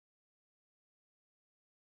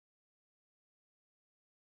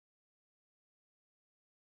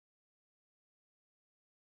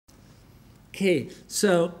Okay,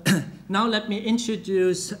 so now let me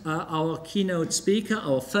introduce our keynote speaker,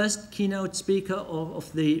 our first keynote speaker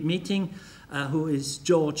of the meeting, who is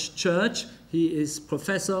George Church. He is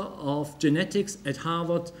professor of genetics at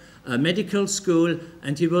Harvard Medical School,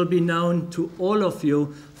 and he will be known to all of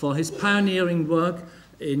you for his pioneering work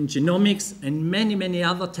in genomics and many, many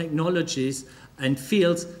other technologies and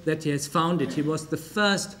fields that he has founded. He was the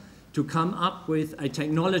first to come up with a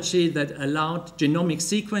technology that allowed genomic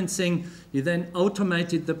sequencing. He then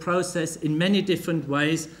automated the process in many different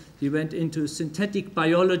ways. He went into synthetic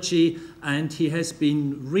biology, and he has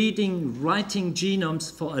been writing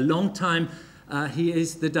genomes for a long time. He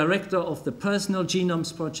is the director of the Personal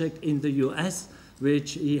Genomes Project in the US,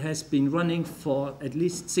 which he has been running for at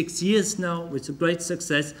least 6 years now with a great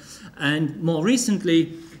success. And more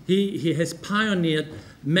recently, he has pioneered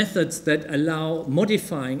methods that allow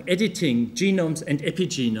modifying, editing genomes and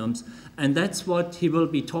epigenomes. And that's what he will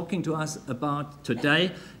be talking to us about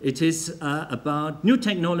today. It is about new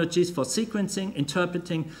technologies for sequencing,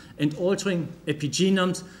 interpreting, and altering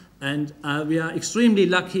epigenomes. And we are extremely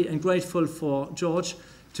lucky and grateful for George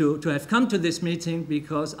to have come to this meeting,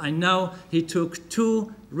 because I know he took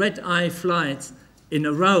 2 red-eye flights in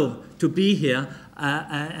a row to be here.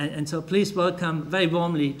 And so please welcome very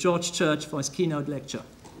warmly George Church for his keynote lecture.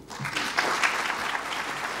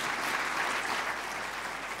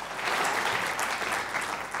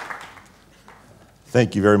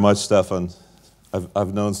 Thank you very much, Stefan.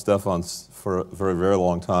 I've known Stefan for a very, very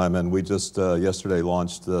long time, and we just yesterday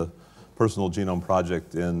launched the Personal Genome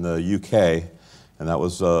Project in the UK, and that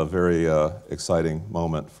was a very exciting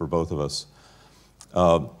moment for both of us.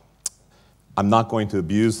 I'm not going to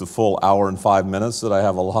abuse the full hour and 5 minutes that I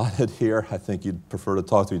have allotted here. I think you'd prefer to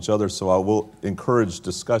talk to each other, so I will encourage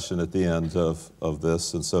discussion at the end of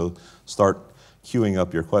this, and so start queuing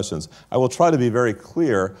up your questions. I will try to be very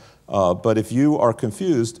clear, but if you are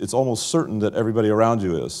confused, it's almost certain that everybody around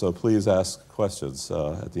you is, so please ask questions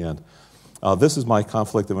at the end. This is my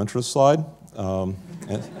conflict of interest slide.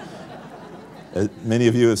 Many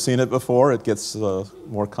of you have seen it before. It gets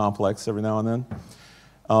more complex every now and then.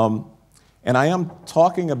 And I am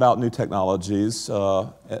talking about new technologies.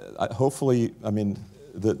 Hopefully, I mean,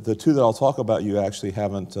 the 2 that I'll talk about you actually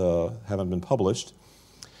haven't been published.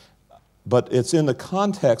 But it's in the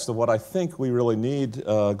context of what I think we really need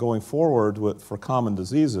going forward for common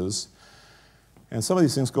diseases. And some of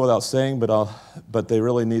these things go without saying, but they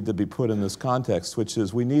really need to be put in this context, which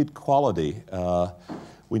is we need quality.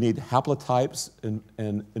 We need haplotypes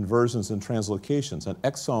and inversions and translocations. An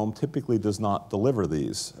exome typically does not deliver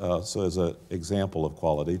these. So as an example of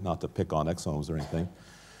quality, not to pick on exomes or anything,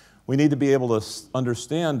 we need to be able to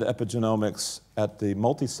understand epigenomics at the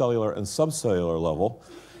multicellular and subcellular level.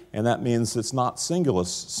 And that means it's not single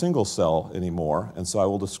cell anymore. And so I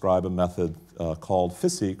will describe a method called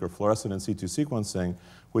FISSEQ, or fluorescent in situ sequencing,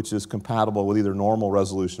 which is compatible with either normal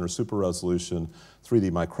resolution or super resolution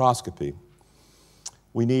 3D microscopy.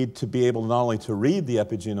 We need to be able not only to read the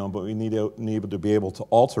epigenome, but we need to be able to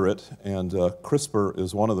alter it, and CRISPR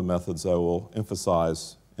is one of the methods I will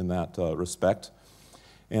emphasize in that respect.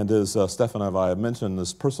 And as Stefan and I have mentioned,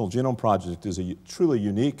 this Personal Genome Project is a truly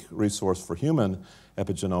unique resource for human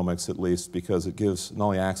epigenomics, at least, because it gives not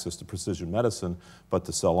only access to precision medicine, but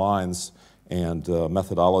to cell lines and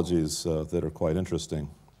methodologies that are quite interesting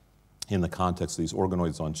in the context of these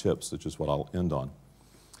organoids on chips, which is what I'll end on.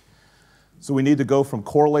 So we need to go from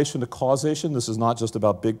correlation to causation. This is not just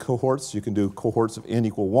about big cohorts. You can do cohorts of n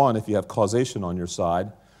equal 1 if you have causation on your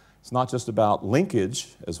side. It's not just about linkage,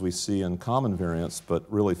 as we see in common variants,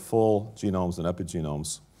 but really full genomes and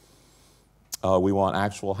epigenomes. We want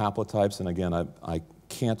actual haplotypes, and again, I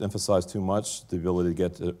can't emphasize too much the ability to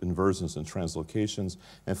get inversions and translocations.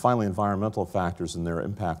 And finally, environmental factors and their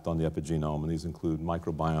impact on the epigenome, and these include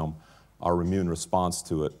microbiome, our immune response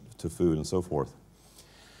to it, to food, and so forth.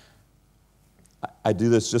 I do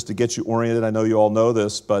this just to get you oriented. I know you all know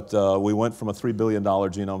this, but we went from a $3 billion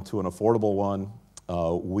genome to an affordable one.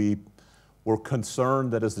 We were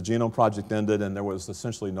concerned that as the Genome Project ended and there was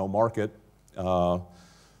essentially no market, and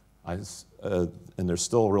there's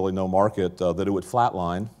still really no market, that it would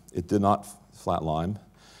flatline. It did not flatline.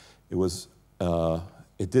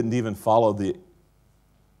 It didn't even follow the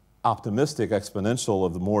optimistic exponential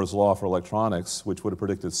of the Moore's law for electronics, which would have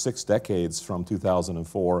predicted 6 decades from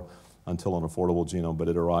 2004 until an affordable genome, but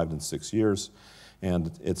it arrived in 6 years,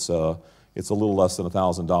 and it's a little less than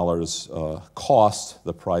 $1,000 cost.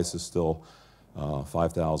 The price is still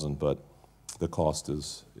 $5,000, but the cost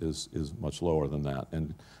is much lower than that.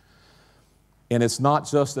 And it's not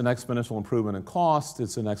just an exponential improvement in cost;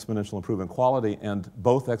 it's an exponential improvement in quality. And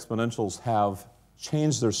both exponentials have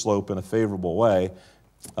change their slope in a favorable way,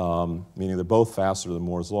 meaning they're both faster than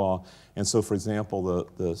Moore's law. And so, for example,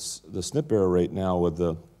 the SNP error rate now with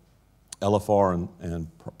the LFR and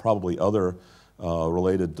probably other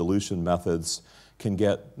related dilution methods can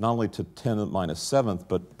get not only to 10 to the minus 7th,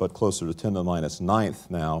 but closer to 10 to the minus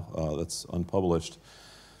 9th now. That's unpublished,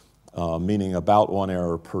 meaning about 1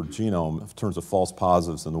 error per genome in terms of false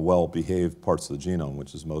positives in the well-behaved parts of the genome,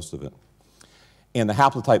 which is most of it. And the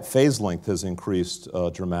haplotype phase length has increased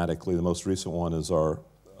dramatically. The most recent one is our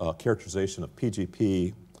characterization of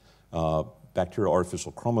PGP, bacterial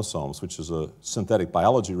artificial chromosomes, which is a synthetic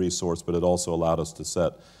biology resource, but it also allowed us to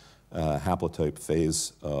set haplotype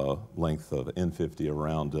phase length of N50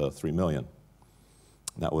 around 3 million.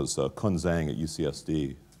 And that was Kun Zhang at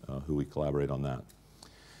UCSD who we collaborate on that.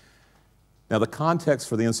 Now the context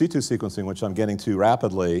for the in situ sequencing, which I'm getting to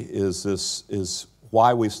rapidly, is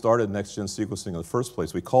why we started next-gen sequencing in the first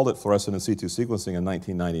place. We called it fluorescent in situ sequencing in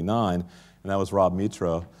 1999, and that was Rob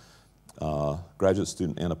Mitra, graduate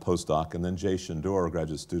student and a postdoc, and then Jay Shindur,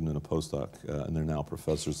 graduate student and a postdoc, and they're now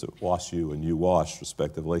professors at WashU and UWash,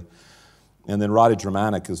 respectively. And then Roddy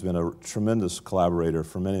Dramatic has been a tremendous collaborator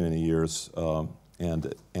for many, many years,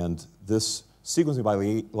 and this sequencing by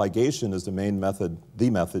ligation is the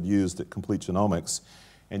method used at complete genomics.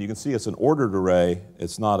 And you can see it's an ordered array,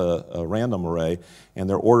 it's not a random array, and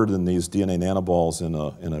they're ordered in these DNA nanoballs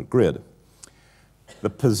in a grid. The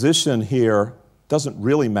position here doesn't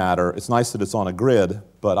really matter. It's nice that it's on a grid,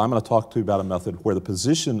 but I'm going to talk to you about a method where the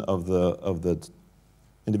position of the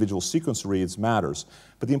individual sequence reads matters.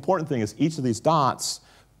 But the important thing is each of these dots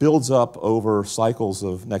builds up over cycles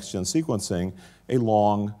of next-gen sequencing a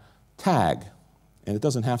long tag. And it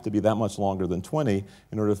doesn't have to be that much longer than 20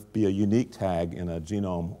 in order to be a unique tag in a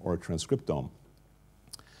genome or a transcriptome.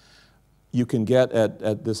 You can get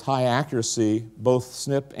at this high accuracy, both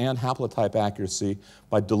SNP and haplotype accuracy,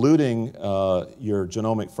 by diluting your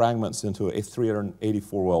genomic fragments into a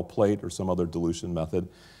 384-well plate or some other dilution method.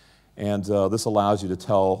 And this allows you to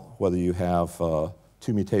tell whether you have 2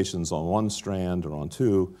 mutations on 1 strand or on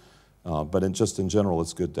 2, but just in general,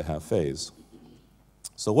 it's good to have phase.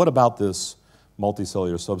 So what about this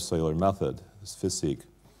multicellular subcellular method, this FISSEQ?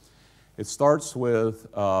 It starts with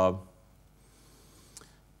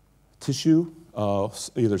tissue,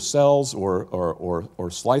 either cells or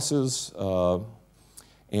slices,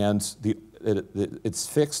 and it's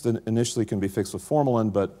fixed, and initially can be fixed with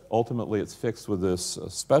formalin, but ultimately it's fixed with this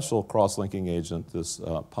special cross-linking agent, this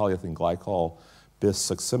polyethylene glycol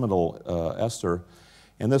bis-succinyl ester,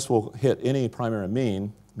 and this will hit any primary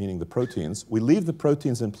amine, meaning the proteins. We leave the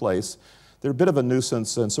proteins in place. They're a bit of a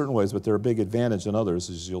nuisance in certain ways, but they're a big advantage in others,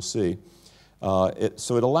 as you'll see.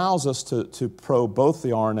 So it allows us to probe both the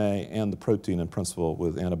RNA and the protein in principle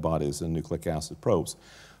with antibodies and nucleic acid probes.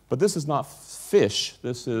 But this is not FISH,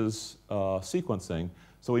 this is sequencing.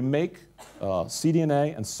 So we make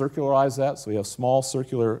cDNA and circularize that, so we have small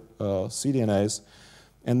circular cDNAs,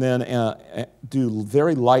 and then do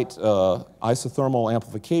very light isothermal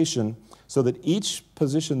amplification so that each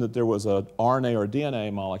position that there was an RNA or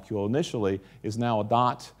DNA molecule initially is now a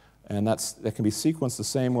dot, and that can be sequenced the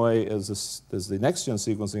same way as the next-gen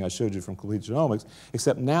sequencing I showed you from complete genomics,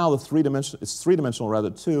 except now it's three-dimensional rather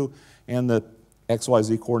than 2, and the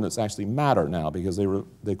XYZ coordinates actually matter now because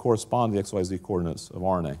they correspond to the XYZ coordinates of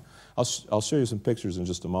RNA. I'll show you some pictures in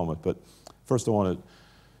just a moment, but first I want to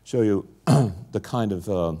show you the kind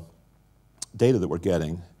of data that we're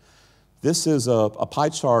getting. This is a pie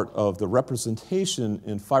chart of the representation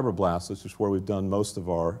in fibroblasts, which is where we've done most of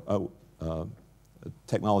our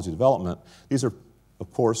technology development. These are,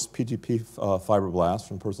 of course, PGP fibroblasts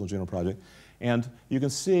from Personal Genome Project. And you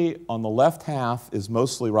can see on the left half is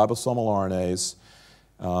mostly ribosomal RNAs.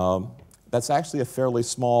 That's actually a fairly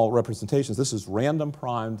small representation. This is random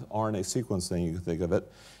primed RNA sequencing, you can think of it.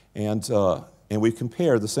 And we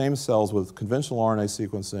compared the same cells with conventional RNA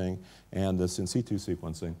sequencing and this in situ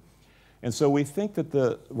sequencing. And so we think that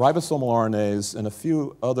the ribosomal RNAs and a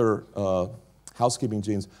few other housekeeping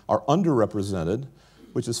genes are underrepresented,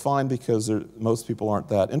 which is fine because most people aren't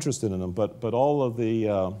that interested in them, but all of the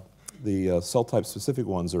cell type specific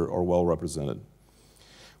ones are well represented.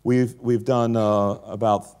 We've done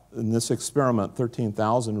about, in this experiment,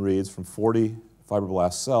 13,000 reads from 40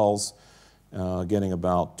 fibroblast cells, getting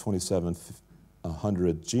about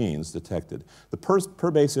 2,700 genes detected. The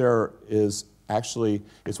per base error is actually,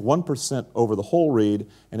 it's 1% over the whole read,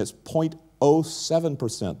 and it's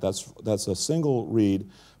 0.07%. That's a single read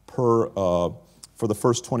per, for the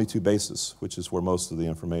first 22 bases, which is where most of the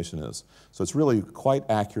information is. So it's really quite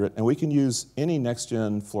accurate, and we can use any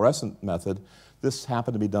next-gen fluorescent method. This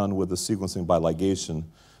happened to be done with the sequencing by ligation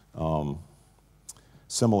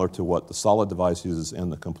similar to what the solid device uses in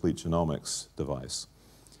the complete genomics device.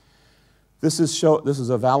 This is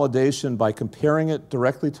a validation by comparing it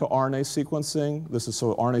directly to RNA sequencing. This is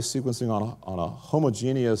so RNA sequencing on a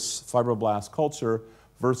homogeneous fibroblast culture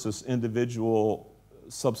versus individual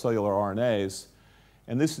subcellular RNAs.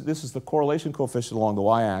 And this is the correlation coefficient along the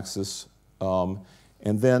y-axis. And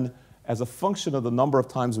then as a function of the number of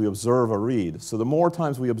times we observe a read. So the more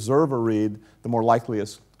times we observe a read, the more likely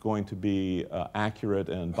it's going to be accurate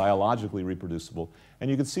and biologically reproducible. And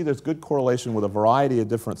you can see there's good correlation with a variety of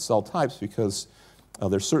different cell types because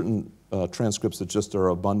there's certain transcripts that just are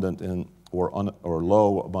abundant in or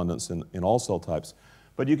low abundance in all cell types.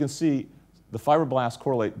 But you can see the fibroblasts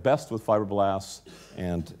correlate best with fibroblasts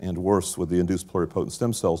and worse with the induced pluripotent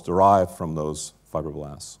stem cells derived from those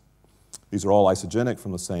fibroblasts. These are all isogenic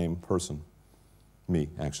from the same person, me,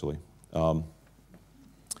 actually.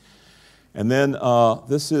 And then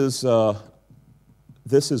this is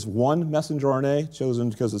one messenger RNA, chosen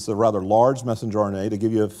because it's a rather large messenger RNA, to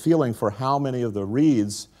give you a feeling for how many of the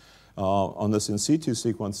reads on this in situ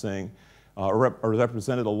sequencing are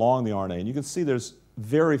represented along the RNA. And you can see there's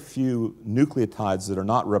very few nucleotides that are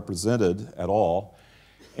not represented at all.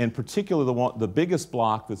 In particular, the biggest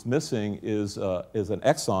block that's missing is an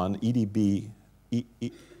exon,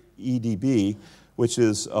 EDB, which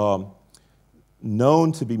is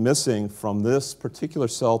known to be missing from this particular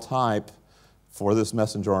cell type for this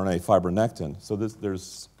messenger RNA, fibronectin. So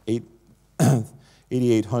there's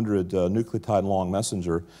 8,800 nucleotide long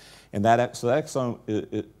messenger, and so that exon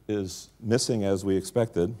is missing as we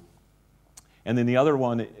expected. And then the other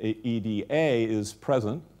one, EDA, is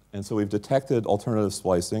present. And so we've detected alternative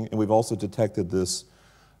splicing, and we've also detected this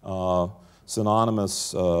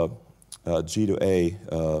synonymous G to A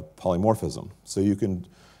polymorphism. So you can,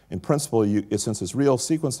 in principle, since it's real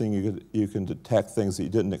sequencing, you can detect things that you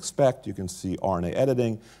didn't expect. You can see RNA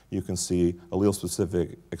editing. You can see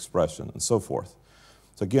allele-specific expression, and so forth.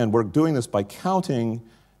 So again, we're doing this by counting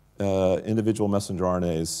individual messenger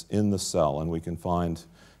RNAs in the cell, and we can find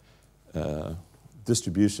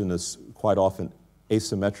distribution is quite often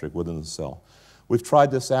asymmetric within the cell. We've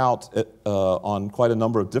tried this out on quite a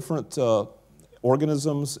number of different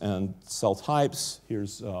organisms and cell types.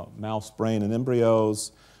 Here's mouse brain and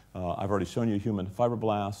embryos. I've already shown you human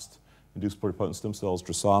fibroblast, induced pluripotent stem cells,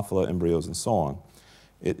 Drosophila, embryos, and so on.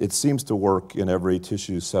 It seems to work in every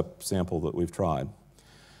tissue sample that we've tried,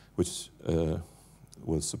 which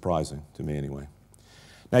was surprising to me anyway.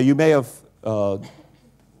 Now, you may have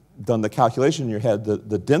done the calculation in your head.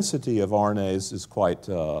 The density of RNAs is quite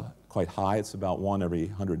high. It's about 1 every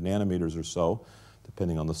 100 nanometers or so,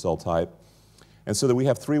 depending on the cell type. And so that we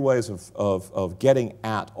have three ways of getting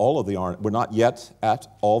at all of the RNAs. We're not yet at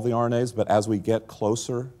all the RNAs, but as we get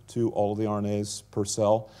closer to all of the RNAs per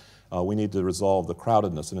cell, we need to resolve the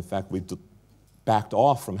crowdedness. And in fact, we've backed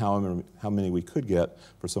off from how many we could get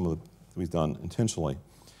for some of the we've done intentionally.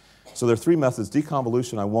 So there are three methods.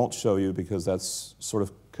 Deconvolution I won't show you because that's sort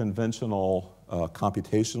of conventional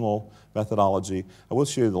computational methodology. I will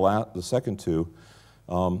show you the second two.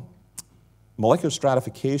 Molecular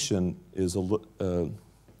stratification is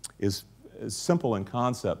simple in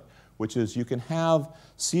concept, which is you can have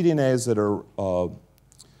cDNAs that are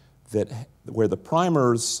where the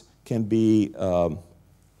primers can be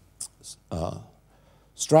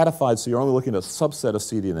stratified, so you're only looking at a subset of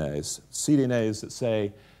cDNAs. cDNAs that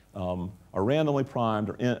say are randomly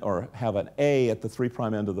primed or have an A at the 3'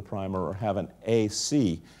 end of the primer or have an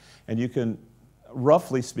AC. And you can,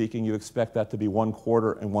 roughly speaking, you expect that to be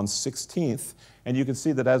 1/4 and 1/16. And you can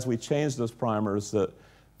see that as we change those primers, the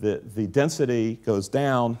density goes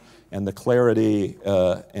down and the clarity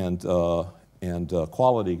and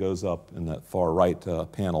quality goes up in that far right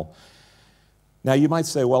panel. Now you might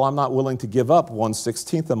say, well, I'm not willing to give up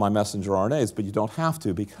 1/16 of my messenger RNAs, but you don't have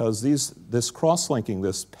to, because this cross-linking,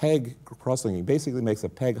 this PEG cross-linking, basically makes a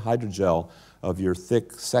PEG hydrogel of your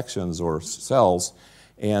thick sections or cells,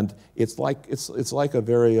 and it's like a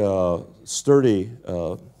very sturdy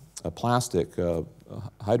plastic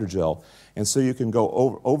hydrogel, and so you can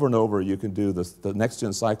go over and over. You can do the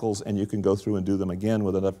next-gen cycles, and you can go through and do them again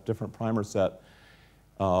with a different primer set.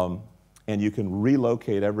 And you can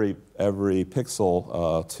relocate every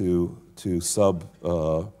pixel to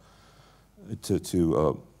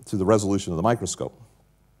the resolution of the microscope.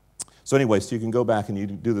 So anyway, so you can go back and you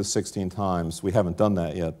do this 16 times. We haven't done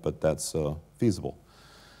that yet, but that's feasible.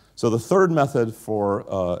 So the third method for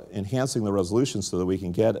enhancing the resolution so that we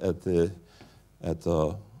can get at the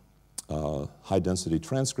high density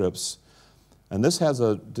transcripts. And this has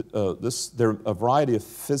there are a variety of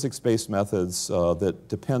physics-based methods that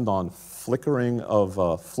depend on flickering of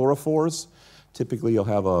fluorophores. typically you'll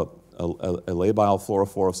have a labile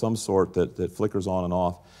fluorophore of some sort that flickers on and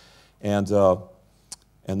off.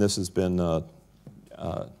 And this has been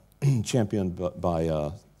championed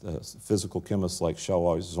by physical chemists like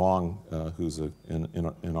Xiaohua Zhuang, who's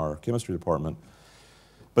in our chemistry department.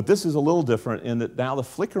 But this is a little different in that now the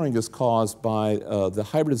flickering is caused by the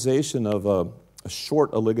hybridization of a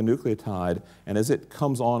short oligonucleotide, and as it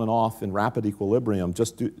comes on and off in rapid equilibrium,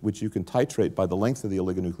 which you can titrate by the length of the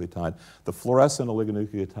oligonucleotide, the fluorescent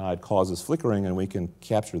oligonucleotide causes flickering, and we can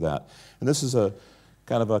capture that. And this is a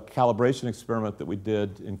kind of a calibration experiment that we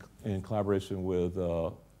did in collaboration with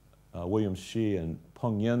William Shi and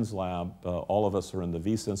Peng Yin's lab. All of us are in the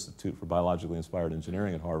Wyss Institute for Biologically Inspired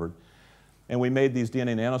Engineering at Harvard. And we made these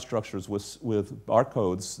DNA nanostructures with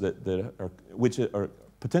barcodes which are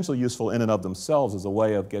potentially useful in and of themselves as a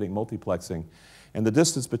way of getting multiplexing. And the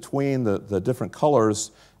distance between the different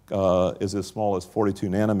colors is as small as 42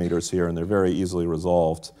 nanometers here, and they're very easily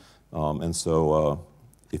resolved. And so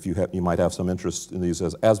you might have some interest in these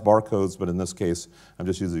as barcodes, but in this case, I'm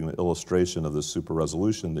just using an illustration of the super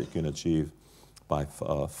resolution that you can achieve by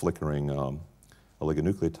flickering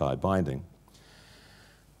oligonucleotide binding.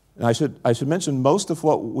 And I should mention most of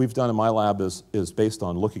what we've done in my lab is based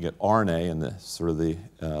on looking at RNA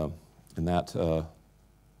and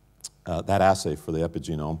that assay for the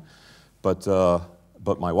epigenome.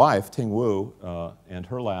 But my wife, Ting Wu, and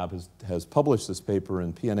her lab has published this paper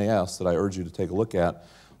in PNAS that I urge you to take a look at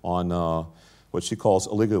on what she calls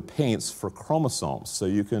oligopaints for chromosomes. So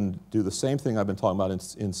you can do the same thing I've been talking about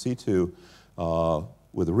in situ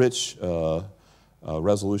with rich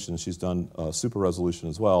resolution. She's done super resolution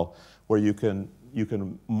as well, where you can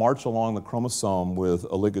march along the chromosome with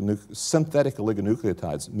synthetic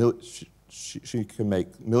oligonucleotides. She can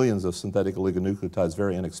make millions of synthetic oligonucleotides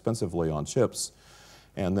very inexpensively on chips,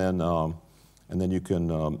 and then you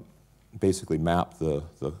can basically map the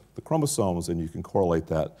chromosomes, and you can correlate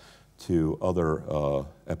that to other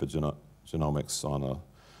epigenomics on a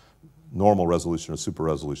normal resolution or super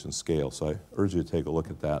resolution scale. So I urge you to take a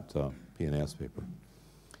look at that PNAS paper.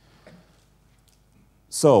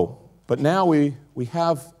 So, but now we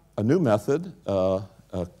have a new method, a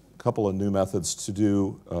couple of new methods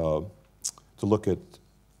to look at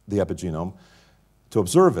the epigenome, to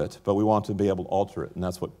observe it, but we want to be able to alter it, and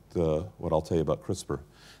that's what I'll tell you about CRISPR.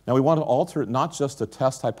 Now we want to alter it not just to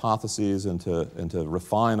test hypotheses and to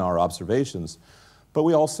refine our observations, but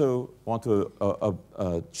we also want to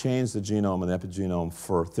change the genome and the epigenome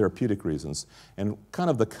for therapeutic reasons. And kind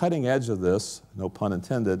of the cutting edge of this, no pun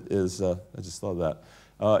intended, is, I just thought of that,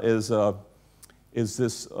 is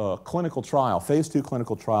this clinical trial, phase 2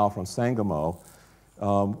 clinical trial from Sangamo,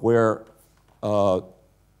 where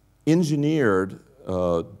engineered,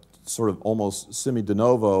 sort of almost semi-de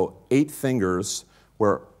novo, 8 fingers,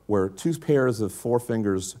 where 2 pairs of 4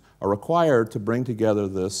 fingers are required to bring together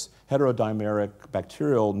this heterodimeric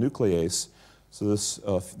bacterial nuclease, so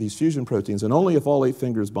these fusion proteins, and only if all 8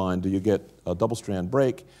 fingers bind do you get a double-strand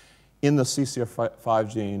break in the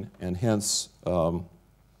CCR5 gene, and hence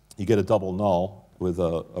you get a double null with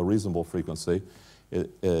a reasonable frequency.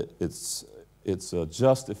 It's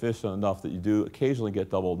just efficient enough that you do occasionally get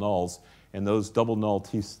double nulls, and those double null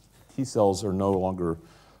T cells are no longer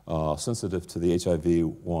sensitive to the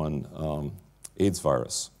HIV-1 AIDS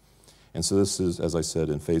virus. And so this is, as I said,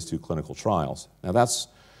 in phase 2 clinical trials. Now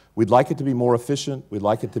we'd like it to be more efficient. We'd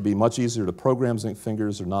like it to be much easier to program. Zinc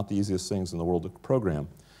fingers are not the easiest things in the world to program.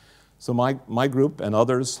 So my group and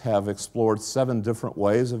others have explored 7 different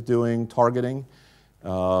ways of doing targeting.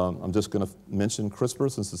 I'm just going to mention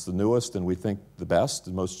CRISPR since it's the newest and we think the best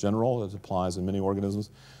and most general. It applies in many organisms.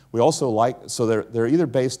 We also so they're either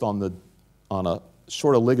based on a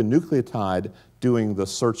short oligonucleotide doing the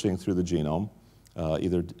searching through the genome,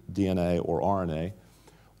 either DNA or RNA,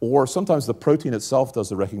 or sometimes the protein itself does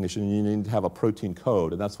the recognition and you need to have a protein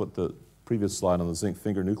code, and that's what the previous slide on the zinc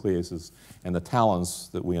finger nucleases and the talons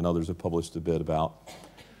that we and others have published a bit about.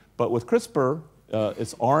 But with CRISPR,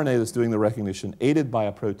 it's RNA that's doing the recognition, aided by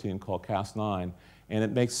a protein called Cas9, and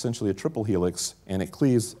it makes essentially a triple helix, and it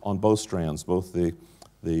cleaves on both strands, both the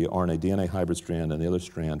RNA-DNA hybrid strand and the other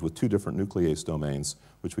strand, with 2 different nuclease domains,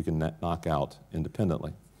 which we can knock out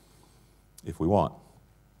independently if we want.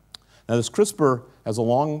 Now this CRISPR has a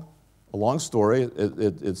long story.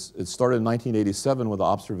 It started in 1987 with an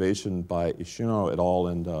observation by Ishino et al.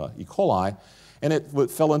 And E. coli, and it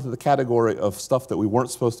fell into the category of stuff that we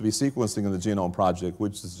weren't supposed to be sequencing in the Genome Project,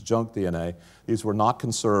 which is junk DNA. These were not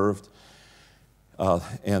conserved,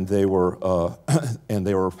 and they were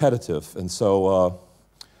repetitive, and so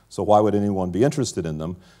why would anyone be interested in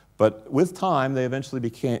them? But with time, they eventually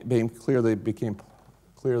became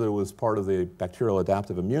clear that it was part of the bacterial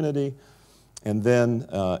adaptive immunity. And then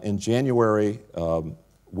in January,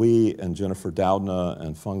 we and Jennifer Doudna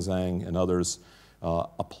and Feng Zhang and others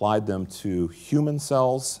applied them to human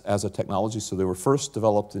cells as a technology. So they were first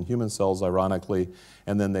developed in human cells, ironically,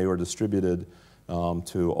 and then they were distributed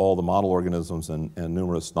to all the model organisms and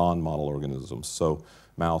numerous non-model organisms. So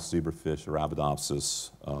mouse, zebrafish,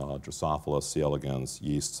 Arabidopsis, Drosophila, C. elegans,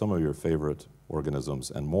 yeast, some of your favorite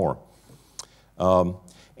organisms, and more.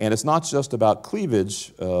 And it's not just about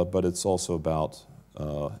cleavage, but it's also about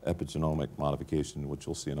epigenomic modification, which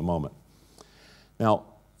we'll see in a moment. Now,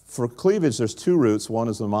 for cleavage, there's two routes. One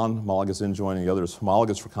is the non-homologous indjoining, the other is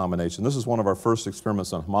homologous recombination. This is one of our first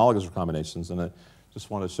experiments on homologous recombinations, and I just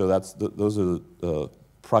want to show those are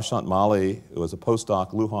Prashant Mali was a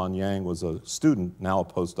postdoc, Luhan Yang was a student, now a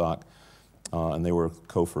postdoc, and they were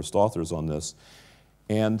co-first authors on this.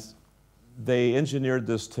 And they engineered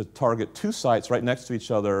this to target two sites right next to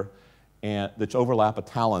each other and that overlap a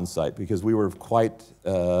TALEN site, because we were quite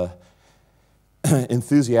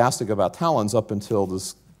enthusiastic about TALENs up until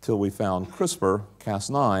we found CRISPR,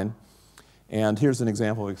 Cas9. And here's an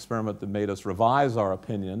example of an experiment that made us revise our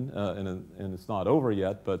opinion, and it's not over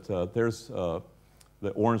yet, but there's the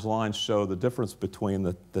orange lines show the difference between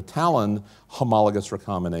the TALEN homologous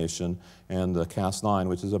recombination and the Cas9,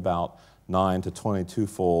 which is about 9 to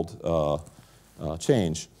 22-fold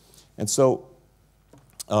change. And so,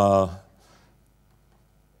 but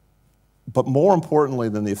more importantly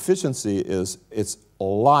than the efficiency is it's a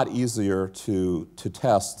lot easier to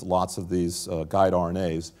test lots of these guide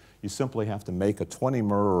RNAs. You simply have to make a 20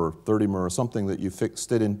 mer or 30 mer or something that you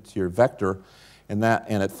fixed it into your vector, and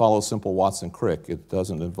it follows simple Watson-Crick. It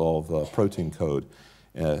doesn't involve protein code,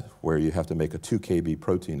 where you have to make a 2 kb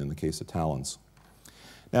protein in the case of TALENs.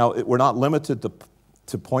 Now, we're not limited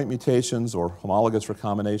to point mutations or homologous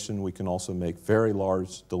recombination. We can also make very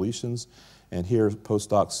large deletions. And here,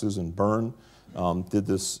 postdoc Susan Byrne did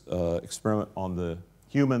this experiment on the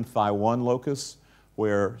human Thy1 locus,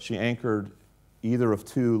 where she anchored either of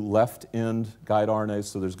two left-end guide RNAs.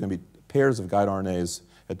 So there's going to be pairs of guide RNAs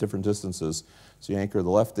at different distances. So you anchor the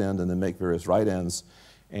left end and then make various right ends.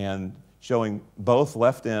 And showing both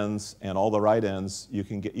left ends and all the right ends, you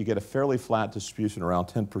get a fairly flat distribution, around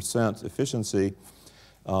 10% efficiency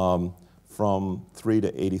from 3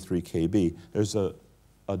 to 83 kb. There's a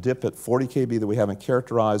dip at 40 kb that we haven't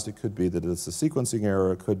characterized. It could be that it's a sequencing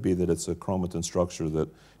error. It could be that it's a chromatin structure that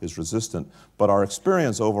is resistant. But our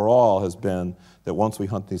experience overall has been that once we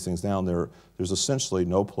hunt these things down, there's essentially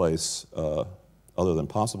no place, other than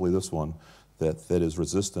possibly this one, that is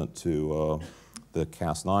resistant to the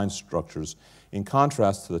Cas9 structures, in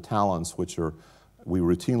contrast to the TALENs, which we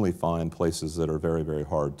routinely find places that are very, very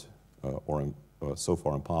hard or so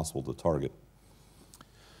far impossible to target.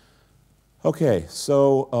 Okay,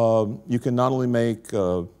 so you can not only make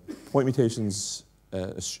point mutations,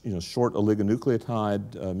 short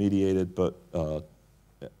oligonucleotide mediated, but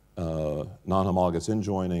non-homologous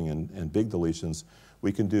indjoining and big deletions.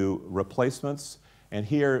 We can do replacements. And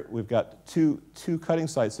here we've got two cutting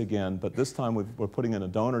sites again, but this time we're putting in a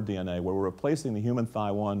donor DNA where we're replacing the human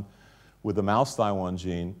Thy1 with the mouse Thy1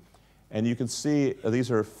 gene. And you can see these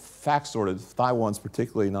are FACS sorted. Thy1's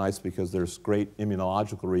particularly nice because there's great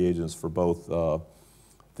immunological reagents for both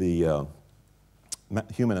the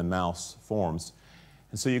human and mouse forms.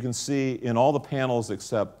 And so you can see in all the panels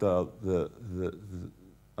except the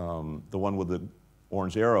one with the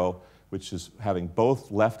orange arrow, which is having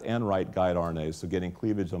both left and right guide RNAs, so getting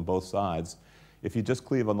cleavage on both sides. If you just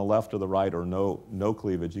cleave on the left or the right or no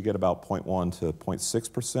cleavage, you get about 0.1 to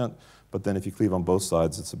 0.6%, but then if you cleave on both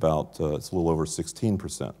sides, it's about, it's a little over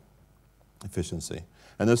 16% efficiency.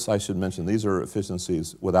 And this, I should mention, these are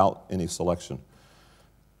efficiencies without any selection.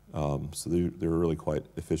 So they're really quite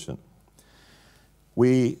efficient.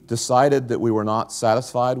 We decided that we were not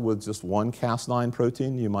satisfied with just one Cas9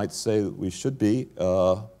 protein. You might say that we should be,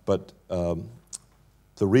 but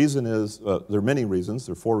the reason is, there are many reasons,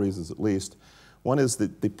 there are 4 reasons at least. One is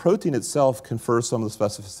that the protein itself confers some of the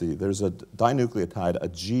specificity. There's a dinucleotide, a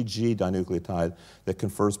GG dinucleotide, that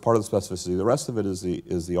confers part of the specificity. The rest of it is the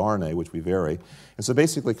RNA, which we vary. And so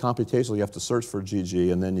basically, computationally, you have to search for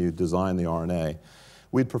GG, and then you design the RNA.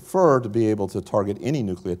 We'd prefer to be able to target any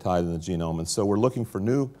nucleotide in the genome, and so we're looking for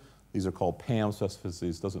new, these are called PAM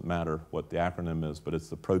specificities. Doesn't matter what the acronym is, but it's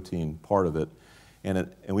the protein part of it. And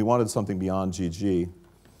we wanted something beyond GG,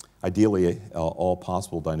 ideally all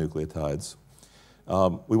possible dinucleotides.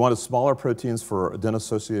 We wanted smaller proteins for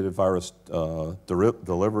adeno-associated virus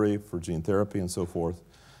delivery for gene therapy and so forth.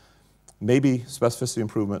 Maybe specificity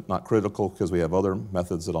improvement, not critical because we have other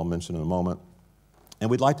methods that I'll mention in a moment. And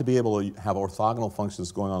we'd like to be able to have orthogonal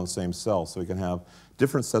functions going on in the same cell, so we can have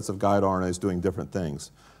different sets of guide RNAs doing different things.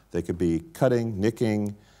 They could be cutting,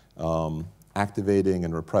 nicking, activating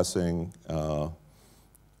and repressing,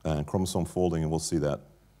 and chromosome folding, and we'll see that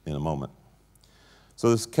in a moment. So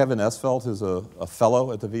this Kevin Esvelt is a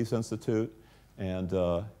fellow at the Wyss Institute, and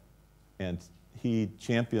he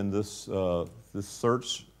championed this, this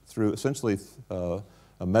search through essentially a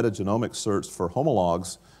metagenomic search for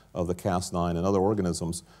homologs of the Cas9 and other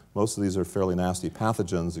organisms. Most of these are fairly nasty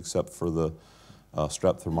pathogens, except for the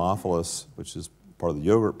Strep thermophilus, which is part of the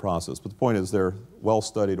yogurt process. But the point is they're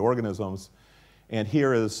well-studied organisms. And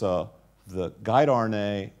here is the guide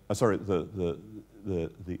RNA, the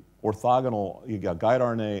orthogonal, you got guide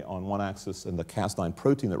RNA on one axis and the Cas9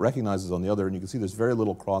 protein that recognizes on the other, and you can see there's very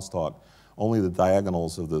little crosstalk. Only the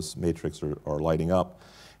diagonals of this matrix are lighting up.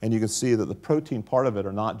 And you can see that the protein part of it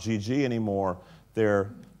are not GG anymore.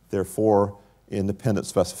 They're 4 independent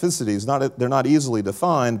specificities. They're not easily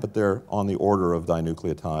defined, but they're on the order of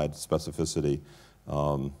dinucleotide specificity.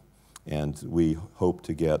 And we hope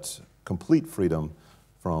to get complete freedom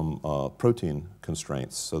from protein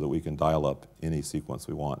constraints so that we can dial up any sequence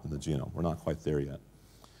we want in the genome. We're not quite there yet.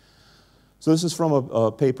 So this is from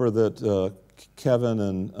a paper that Kevin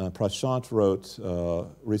and Prashant wrote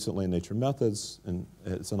recently in Nature Methods, and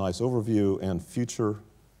it's a nice overview and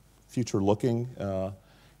future-looking.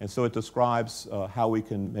 And so it describes how we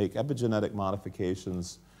can make epigenetic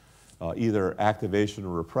modifications, either activation or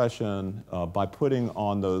repression, by putting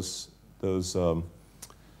on those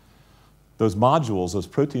modules, those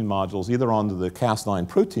protein modules, either onto the Cas9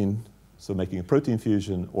 protein, so making a protein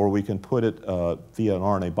fusion, or we can put it via an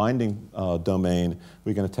RNA binding domain.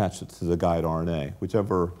 We can attach it to the guide RNA,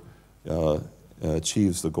 whichever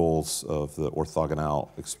achieves the goals of the orthogonal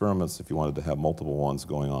experiments if you wanted to have multiple ones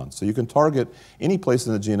going on. So you can target any place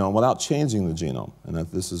in the genome without changing the genome, and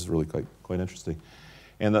this is really quite interesting.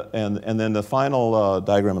 And then the final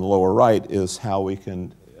diagram in the lower right is how we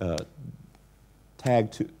can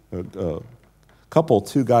couple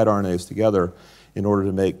 2 guide RNAs together in order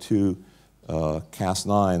to make 2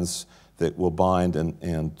 Cas9s that will bind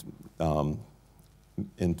and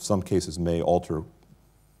in some cases may alter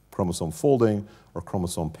chromosome folding or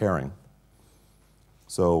chromosome pairing.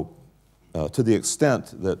 So to the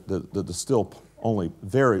extent that the still only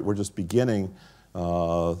we're just beginning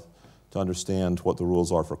to understand what the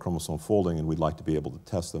rules are for chromosome folding, and we'd like to be able to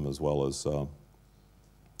test them as well as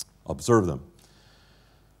observe them.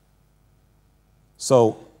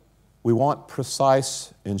 So we want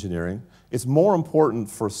precise engineering. It's more important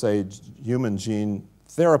for, say, human gene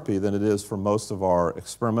therapy than it is for most of our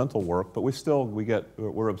experimental work, but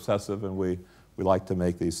we're obsessive and we like to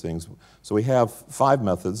make these things. So we have 5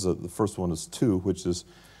 methods. The first one is 2, which is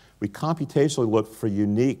we computationally look for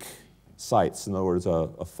unique sites. In other words,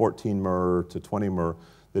 a 14 mer to 20 mer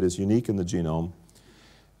that is unique in the genome.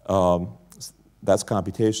 That's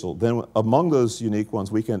computational. Then among those unique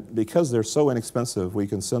ones, we can, because they're so inexpensive, we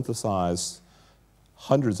can synthesize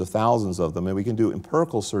hundreds of thousands of them, and we can do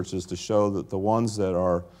empirical searches to show that the ones that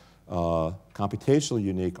are computationally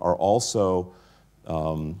unique are also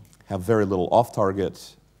have very little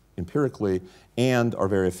off-target empirically and are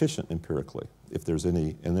very efficient empirically, if there's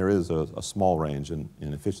any, and there is a small range in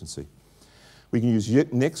efficiency. We can use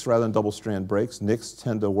NICs rather than double-strand breaks. NICs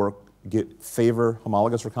tend to favor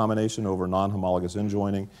homologous recombination over non-homologous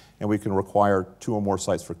end-joining, and we can require 2 or more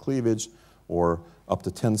sites for cleavage, or up to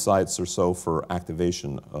 10 sites or so for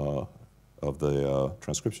activation of the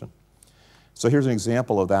transcription. So here's an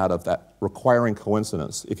example of that requiring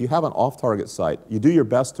coincidence. If you have an off-target site, you do your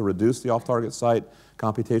best to reduce the off-target site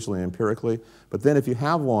computationally and empirically, but then if you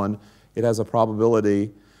have one, it has a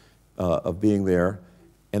probability of being there,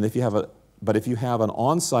 and if you have an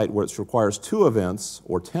on-site where it requires 2 events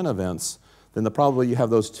or 10 events, then the probability you have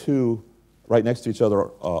those 2 right next to each other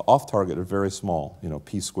off-target are very small,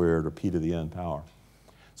 p squared or p to the n power.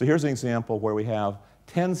 So here's an example where we have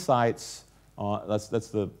 10 sites. That's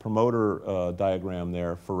the promoter diagram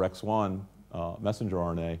there for REX1 messenger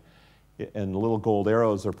RNA. And the little gold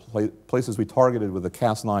arrows are places we targeted with the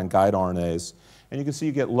Cas9 guide RNAs. And you can see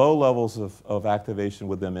you get low levels of activation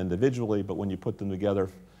with them individually, but when you put them together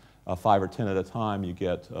 5 or 10 at a time, you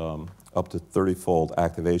get up to 30-fold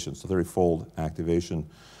activation, so 30-fold activation.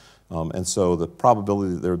 And so the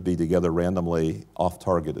probability that they would be together randomly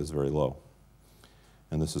off-target is very low.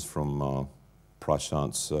 And this is from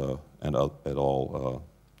Prashant's and et al.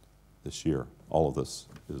 This year. All of this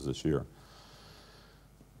is this year.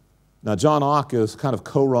 Now, John Ock kind of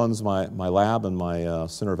co-runs my lab and my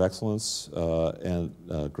Center of Excellence and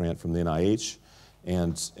grant from the NIH.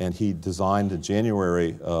 And he designed in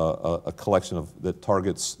January a collection that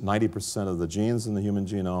targets 90% of the genes in the human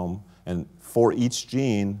genome, and for each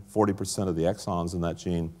gene, 40% of the exons in that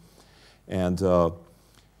gene. And so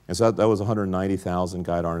that was 190,000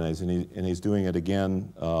 guide RNAs, and he's doing it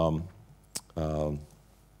again,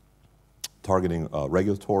 targeting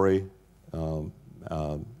regulatory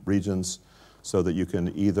regions, so that you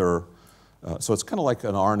can either, so it's kind of like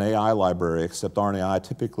an RNAi library, except RNAi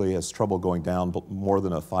typically has trouble going down more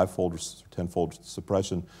than a 5-fold or 10-fold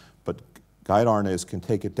suppression, but guide RNAs can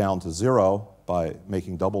take it down to 0 by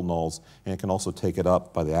making double nulls, and it can also take it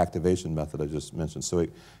up by the activation method I just mentioned. So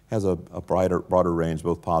it has a broader range,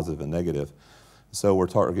 both positive and negative. So we're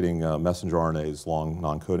targeting messenger RNAs, long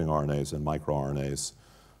non-coding RNAs, and microRNAs,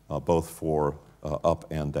 both for up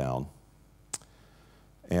and down.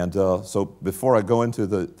 And so before I go into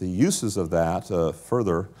the uses of that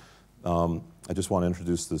further, I just want to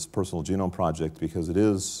introduce this personal genome project, because it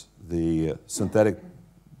is the synthetic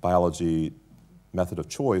biology method of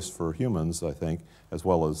choice for humans, I think, as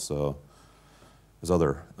well as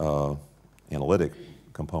other analytic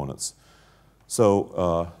components.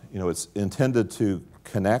 So, you know, it's intended to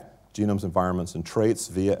connect genomes, environments, and traits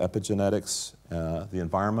via epigenetics. The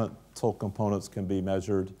environmental components can be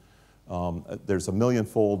measured. There's a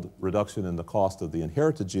million-fold reduction in the cost of the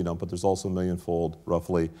inherited genome, but there's also a million-fold,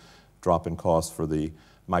 roughly, drop in cost for the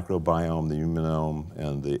microbiome, the immunome,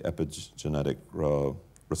 and the epigenetic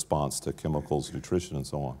response to chemicals, nutrition, and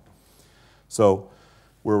so on. So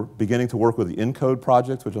we're beginning to work with the ENCODE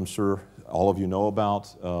project, which I'm sure all of you know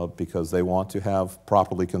about, because they want to have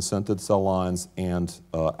properly consented cell lines and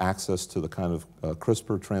access to the kind of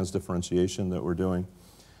CRISPR transdifferentiation that we're doing.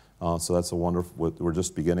 So that's a wonderful, we're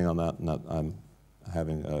just beginning on that, and I'm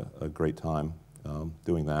having a great time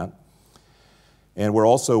doing that. And we're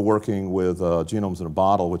also working with Genomes in a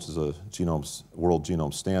Bottle, which is a world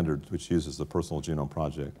genome standard, which uses the Personal Genome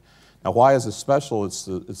Project. Now, why is this special? It's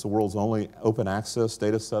the world's only open access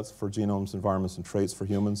data sets for genomes, environments, and traits for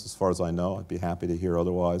humans, as far as I know. I'd be happy to hear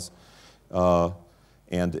otherwise.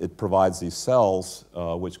 And it provides these cells,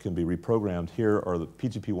 which can be reprogrammed. Here are the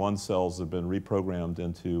PGP1 cells that have been reprogrammed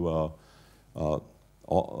into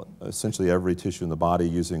essentially every tissue in the body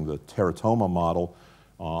using the teratoma model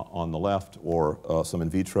on the left, or some in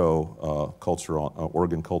vitro culture,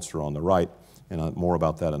 organ culture on the right, and more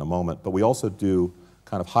about that in a moment. But we also do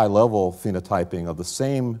kind of high-level phenotyping of the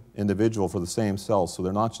same individual for the same cells, so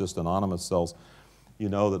they're not just anonymous cells. You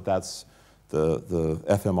know that that's the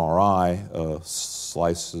fMRI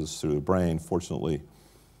slices through the brain. Fortunately,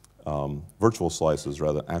 virtual slices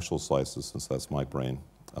rather than actual slices, since that's my brain.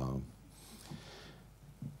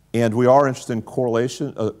 And we are interested in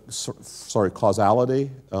correlation,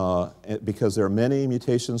 causality, because there are many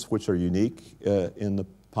mutations which are unique in the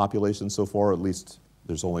population so far. At least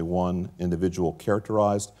there's only one individual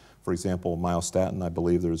characterized. For example, myostatin, I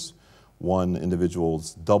believe there's one individual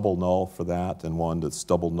that's double null for that, and one that's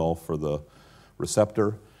double null for the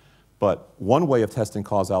receptor. But one way of testing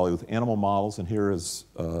causality with animal models, and here is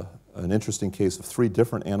an interesting case of 3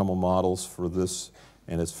 different animal models for this,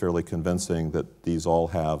 and it's fairly convincing that these all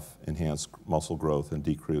have enhanced muscle growth and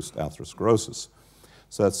decreased atherosclerosis.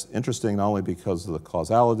 So that's interesting not only because of the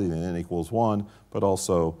causality, the n equals 1, but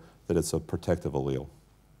also that it's a protective allele.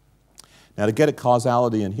 Now, to get at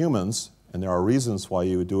causality in humans, and there are reasons why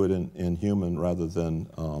you would do it in human rather than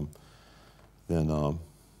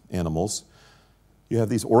animals, you have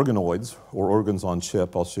these organoids, or organs on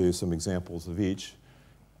chip. I'll show you some examples of each,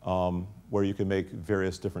 where you can make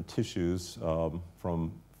various different tissues,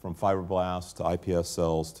 from fibroblasts to iPS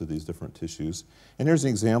cells to these different tissues. And here's an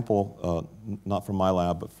example, not from my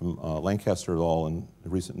lab, but from Lancaster et al. In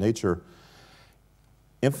recent Nature,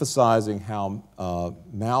 emphasizing how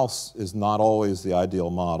mouse is not always the ideal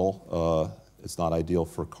model. It's not ideal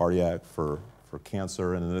for cardiac, for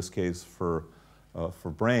cancer, and in this case for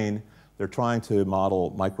brain. They're trying to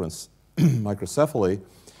model microcephaly,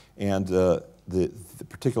 and the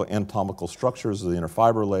particular anatomical structures of the inner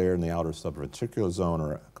fiber layer and the outer subventricular zone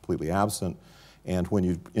are completely absent. And when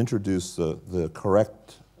you introduce the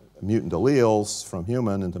correct mutant alleles from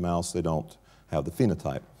human into mouse, they don't have the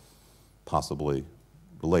phenotype, possibly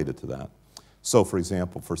related to that. So, for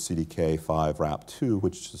example, for CDK5-RAP2,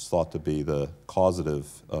 which is thought to be the causative,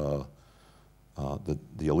 the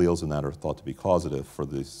alleles in that are thought to be causative for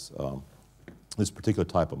this particular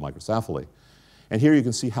type of microcephaly. And here you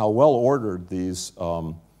can see how well ordered these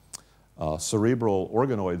cerebral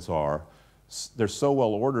organoids are. They're so well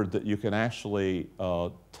ordered that you can actually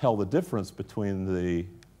tell the difference between the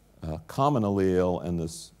common allele and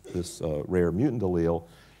this rare mutant allele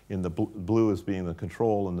in the blue as being the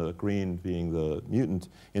control and the green being the mutant,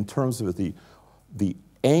 in terms of the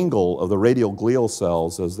angle of the radial glial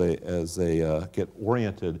cells as they get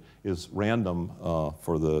oriented is random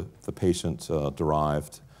for the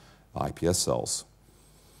patient-derived iPS cells.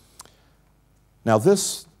 Now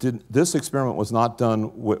this experiment was not done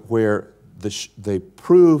where they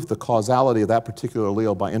proved the causality of that particular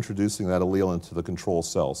allele by introducing that allele into the control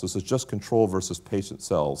cells. This is just control versus patient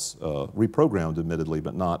cells, reprogrammed admittedly,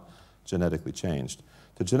 but not genetically changed.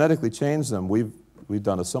 To genetically change them, we've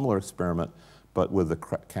done a similar experiment, but with the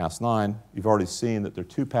Cas9. You've already seen that there are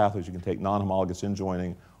two pathways. You can take non-homologous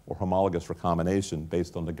injoining or homologous recombination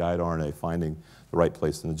based on the guide RNA finding the right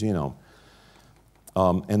place in the genome.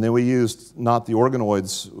 And then we used not the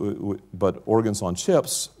organoids, but organs on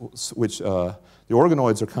chips, which the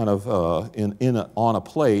organoids are kind of on a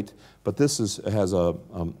plate, but this has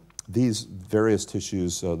these various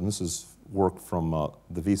tissues, and this is work from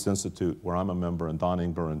the Wyss Institute, where I'm a member, and Don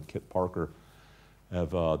Ingber and Kit Parker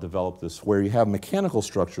have developed this, where you have mechanical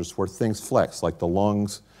structures where things flex, like the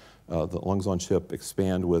lungs on chip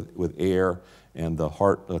expand with air, and the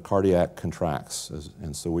cardiac contracts.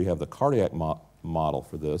 And so we have the cardiac model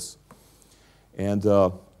for this. And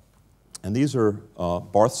these are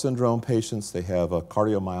Barth syndrome patients. They have a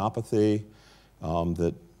cardiomyopathy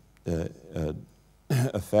that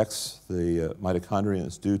affects the mitochondria, and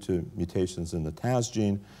it's due to mutations in the TAS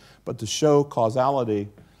gene. But to show causality,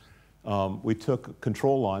 we took a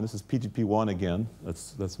control line. This is PGP1 again.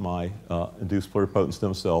 That's my induced pluripotent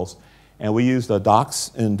stem cells. And we used a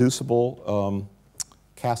DOX-inducible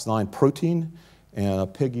Cas9 protein and a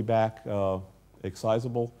piggyback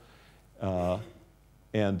excisable,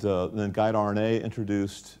 and then guide RNA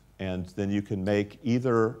introduced, and then you can make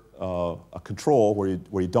either a control where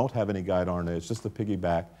you don't have any guide RNA, it's just the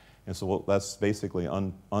piggyback, and so that's basically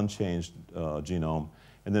unchanged genome.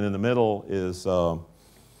 And then in the middle is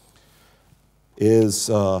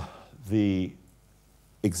the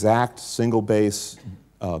exact single base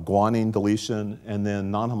guanine deletion, and then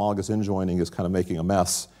non-homologous injoining is kind of making a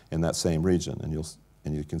mess in that same region,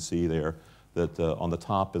 and you can see there that on the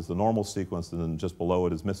top is the normal sequence, and then just below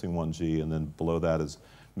it is missing 1 G, and then below that is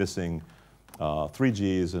missing 3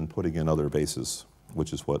 Gs and putting in other bases,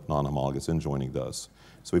 which is what non-homologous injoining does.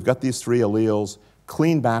 So we've got these 3 alleles,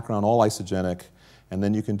 clean background, all isogenic, and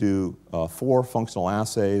then you can do 4 functional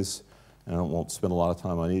assays, and I won't spend a lot of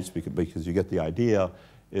time on each because you get the idea,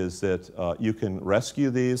 is that you can rescue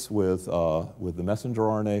these with the messenger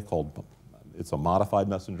RNA called, it's a modified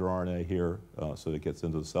messenger RNA here, so it gets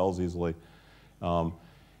into the cells easily.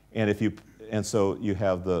 And so you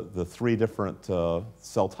have the 3 different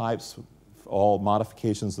cell types, all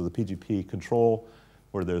modifications of the PGP control,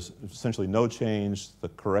 where there's essentially no change, the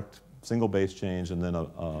correct single base change, and then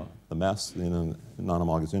the mess,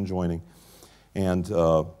 non-homologous injoining. And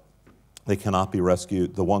they cannot be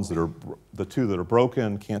rescued. The 2 that are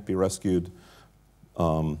broken can't be rescued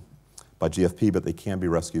by GFP, but they can be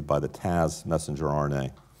rescued by the TAS messenger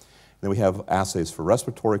RNA. Then we have assays for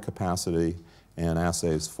respiratory capacity and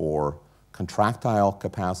assays for contractile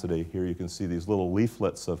capacity. Here you can see these little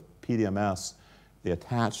leaflets of PDMS. They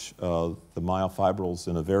attach the myofibrils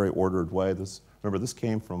in a very ordered way. Remember, this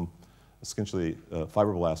came from essentially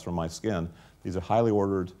fibroblasts from my skin. These are highly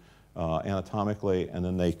ordered anatomically, and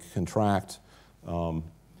then they contract.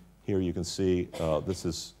 Here you can see this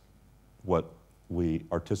is what we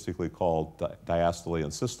artistically call diastole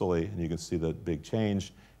and systole, and you can see the big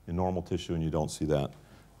change in normal tissue, and you don't see that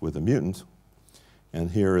with a mutant. And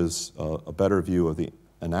here is a better view of the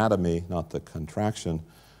anatomy, not the contraction,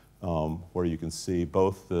 where you can see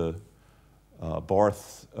both the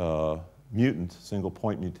Barth mutant, single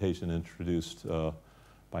point mutation introduced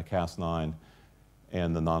by Cas9,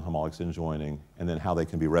 and the non-homologous injoining, and then how they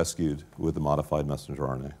can be rescued with the modified messenger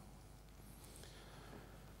RNA.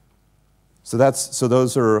 So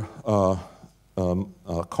those are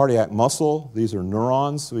cardiac muscle. These are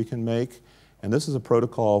neurons we can make. And this is a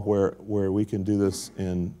protocol where we can do this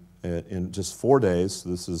in just 4 days.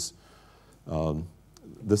 This is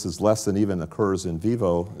less than even occurs in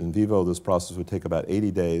vivo. In vivo, this process would take about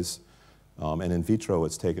 80 days. And in vitro,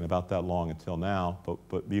 it's taken about that long until now.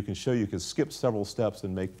 But you can show you can skip several steps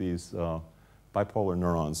and make these bipolar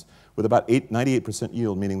neurons with about 98%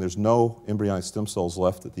 yield, meaning there's no embryonic stem cells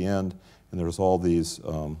left at the end, and there's all these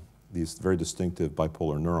very distinctive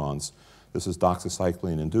bipolar neurons. This is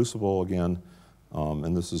doxycycline inducible again,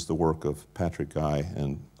 and this is the work of Patrick Guy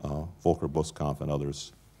and Volker Buskampf and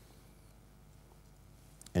others.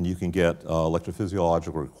 And you can get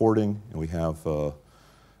electrophysiological recording, and we have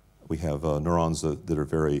We have neurons that are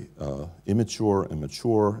very immature and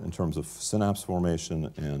mature in terms of synapse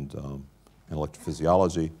formation and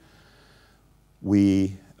electrophysiology.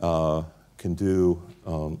 We can do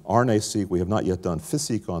RNA-seq. We have not yet done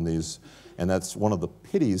FISSEQ on these, and that's one of the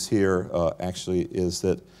pities here, actually, is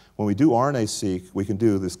that when we do RNA-seq, we can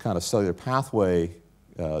do this kind of cellular pathway,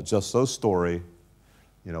 just so story,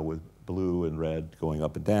 you know, with blue and red going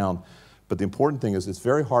up and down. But the important thing is it's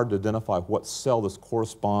very hard to identify what cell this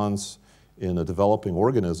corresponds in a developing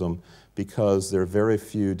organism because there are very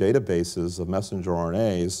few databases of messenger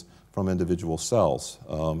RNAs from individual cells.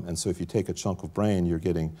 And so if you take a chunk of brain, you're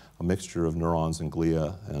getting a mixture of neurons and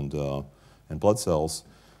glia and blood cells,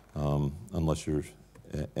 unless you're,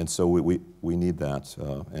 and so we need that,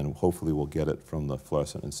 and hopefully we'll get it from the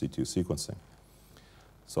fluorescent in situ sequencing.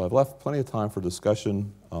 So I've left plenty of time for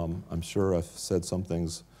discussion. I'm sure I've said some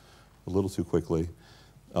things a little too quickly.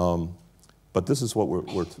 But this is what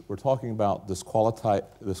we're talking about, this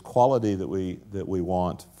quality that we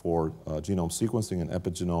want for genome sequencing and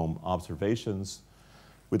epigenome observations.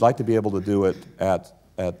 We'd like to be able to do it at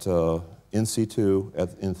in situ,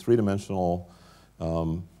 in three-dimensional,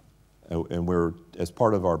 and we're, as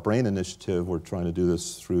part of our brain initiative, we're trying to do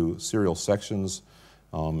this through serial sections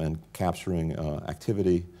and capturing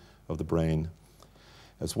activity of the brain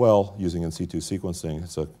as well, using in situ sequencing.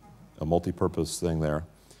 It's a multi-purpose thing there.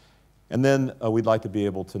 And then we'd like to be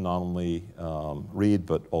able to not only read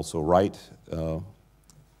but also write to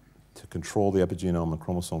control the epigenome and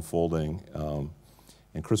chromosome folding.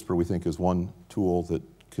 And CRISPR, we think, is one tool that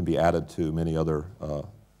can be added to many other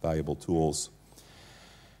valuable tools.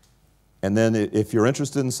 And then if you're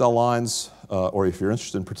interested in cell lines, or if you're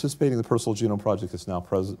interested in participating in the Personal Genome Project, it's now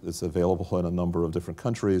it's available in a number of different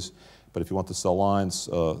countries. But if you want the cell lines,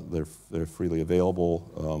 they're freely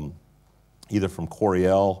available, either from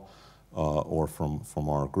Coriell or from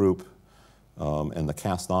our group. And the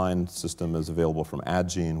Cas9 system is available from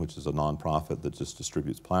Adgene, which is a nonprofit that just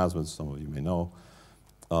distributes plasmids, some of you may know.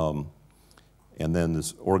 And then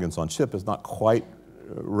this organs on chip is not quite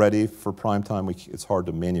ready for prime time. It's hard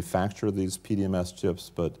to manufacture these PDMS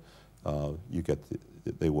chips, but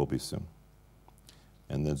they will be soon.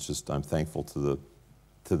 And it's just, I'm thankful to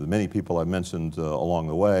the many people I mentioned along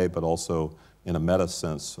the way, but also in a meta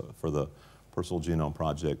sense for the Personal Genome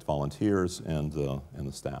Project volunteers and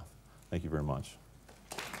the staff. Thank you very much.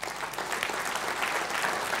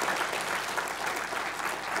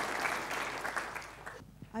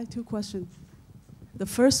 I have two questions. The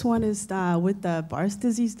first one is with the Bart's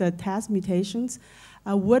disease, the TAS mutations.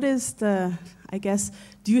 What is the, I guess,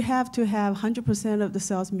 do you have to have 100% of the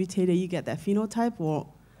cells mutated, you get that phenotype, or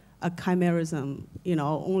a chimerism, you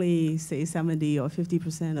know, only say 70 or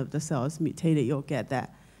 50% of the cells mutated, you'll get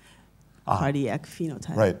that cardiac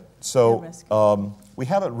phenotype? Right. So we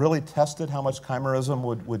haven't really tested how much chimerism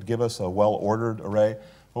would give us a well-ordered array.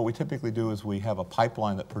 What we typically do is we have a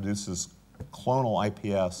pipeline that produces clonal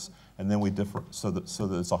IPS, and then we differ so that it's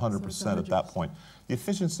 100% at that point. The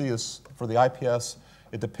efficiency is, for the IPS,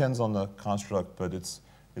 it depends on the construct, but it's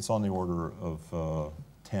on the order of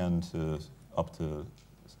 10 to up to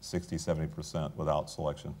 60, 70% without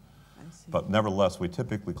selection. But nevertheless, we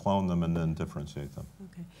typically clone them and then differentiate them.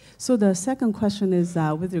 Okay. So the second question is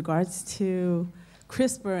with regards to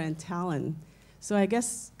CRISPR and TALEN. So I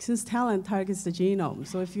guess since TALEN targets the genome,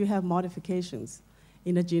 so if you have modifications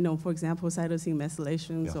in the genome, for example, cytosine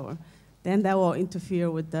methylations, Yeah. or then that will interfere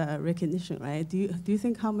with the recognition, right? Do you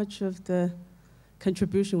think how much of the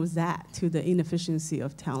contribution was that to the inefficiency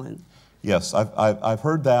of TALEN? Yes, I've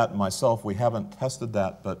heard that myself. We haven't tested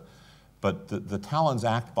that, but the TALENs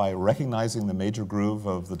act by recognizing the major groove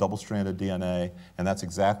of the double-stranded DNA, and that's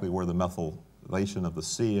exactly where the methylation of the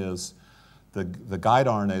C is. The guide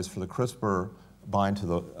RNAs for the CRISPR bind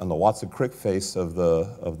to on the Watson-Crick face of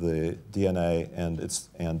the DNA, and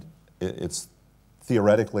it's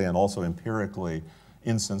theoretically and also empirically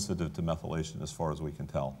insensitive to methylation as far as we can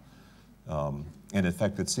tell. And in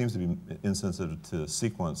fact, it seems to be insensitive to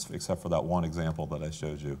sequence, except for that one example that I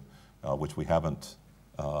showed you, which we haven't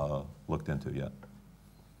looked into yet.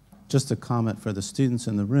 Just a comment for the students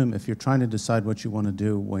in the room, if you're trying to decide what you want to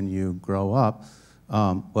do when you grow up,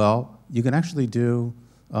 well, you can actually do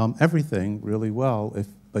everything really well,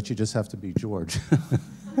 but you just have to be George.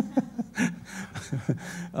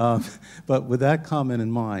 But with that comment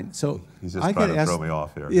in mind, so he's just trying to throw me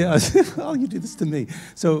off here. Yeah, well, you do this to me.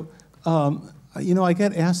 So, you know, I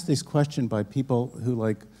get asked this question by people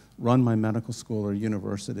who run my medical school or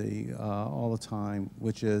university all the time,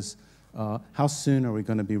 which is, how soon are we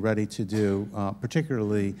going to be ready to do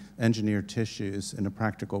particularly engineered tissues in a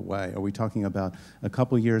practical way? Are we talking about a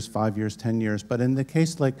couple years, 5 years, 10 years? But in the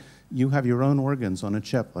case like you have your own organs on a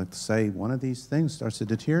chip, like say one of these things starts to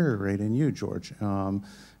deteriorate in you, George,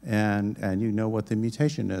 and you know what the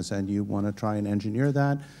mutation is, and you want to try and engineer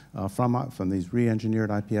that from these re-engineered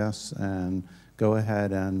iPS and go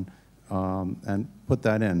ahead and put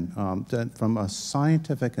that in. From a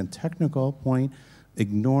scientific and technical point,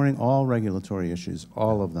 ignoring all regulatory issues,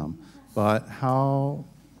 all of them. But how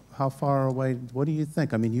far away, what do you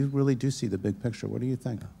think? I mean, you really do see the big picture. What do you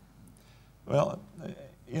think? Well,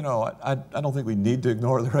 you know, I don't think we need to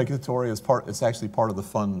ignore the regulatory. It's actually part of the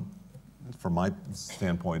fun, from my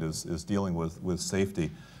standpoint, is dealing with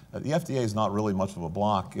safety. The FDA is not really much of a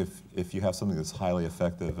block if you have something that's highly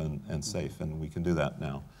effective and safe, and we can do that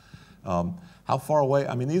now. How far away?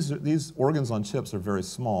 I mean, these organs on chips are very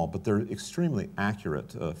small, but they're extremely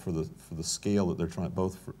accurate for the scale that they're trying,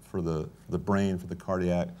 both for the brain, for the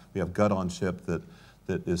cardiac. We have gut on chip that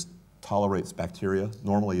tolerates bacteria.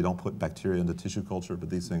 Normally, you don't put bacteria into tissue culture, but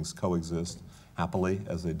these things coexist happily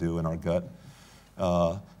as they do in our gut.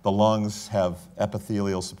 The lungs have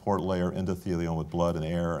epithelial support layer, endothelium with blood and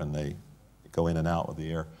air, and they go in and out with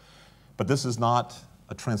the air. But this is not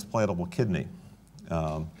a transplantable kidney.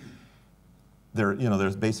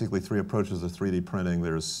 There's basically 3 approaches to 3D printing.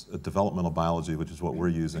 There's developmental biology, which is what we're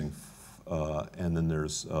using, and then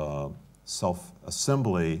there's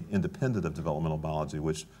self-assembly independent of developmental biology,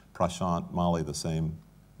 which Prashant, Mali, the same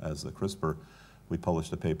as the CRISPR, we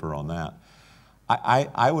published a paper on that.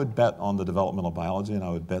 I would bet on the developmental biology, and I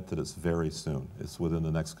would bet that it's very soon. It's within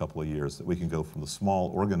the next couple of years that we can go from the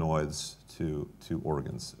small organoids to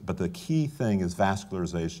organs. But the key thing is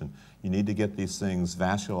vascularization. You need to get these things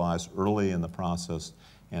vascularized early in the process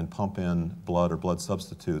and pump in blood or blood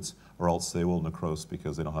substitutes, or else they will necrose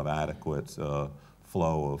because they don't have adequate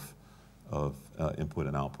flow of input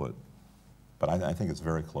and output. But I think it's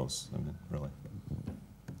very close, I mean, really.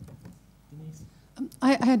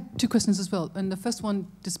 I had 2 questions as well, and the first one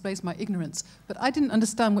displays my ignorance, but I didn't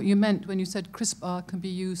understand what you meant when you said CRISPR can be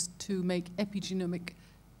used to make epigenomic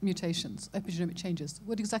mutations, epigenomic changes.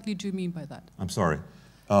 What exactly do you mean by that? I'm sorry.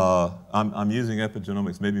 I'm using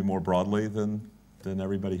epigenomics maybe more broadly than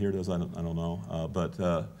everybody here does. I don't know,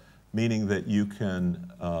 but meaning that you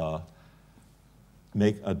can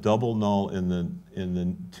make a double null in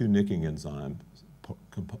the 2 nicking enzyme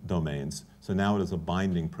domains. So now it is a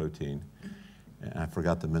binding protein. I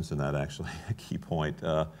forgot to mention that, actually, a key point.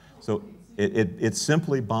 So it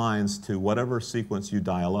simply binds to whatever sequence you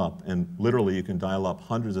dial up, and literally you can dial up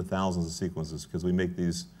hundreds of thousands of sequences because we make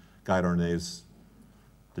these guide RNAs,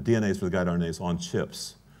 the DNAs for the guide RNAs on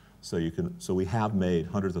chips. So we have made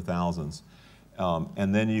hundreds of thousands,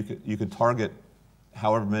 and then you could target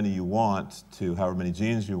however many you want to however many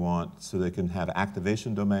genes you want, so they can have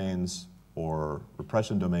activation domains or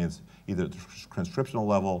repression domains, either at the transcriptional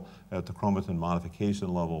level, at the chromatin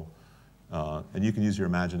modification level, and you can use your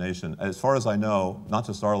imagination. As far as I know, not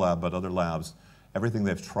just our lab, but other labs, everything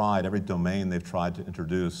they've tried, every domain they've tried to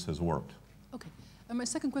introduce has worked. Okay. And my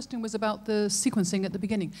second question was about the sequencing at the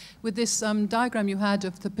beginning. With this diagram you had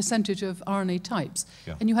of the percentage of RNA types,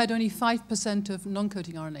 yeah. And you had only 5% of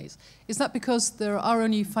non-coding RNAs. Is that because there are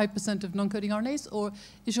only 5% of non-coding RNAs, or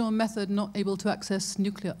is your method not able to access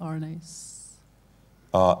nuclear RNAs?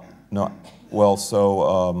 No. Well,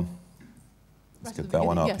 so let's get that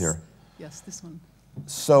one up here. Yes, this one.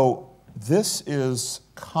 So this is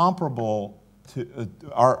comparable to,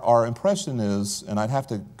 our impression is, and I'd have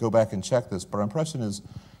to go back and check this, but our impression is,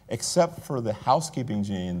 except for the housekeeping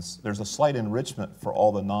genes, there's a slight enrichment for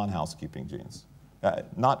all the non-housekeeping genes.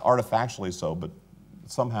 Not artifactually so, but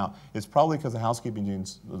somehow. It's probably because the housekeeping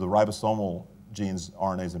genes, the ribosomal genes,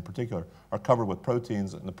 RNAs in particular, are covered with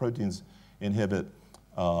proteins, and the proteins inhibit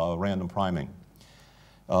random priming.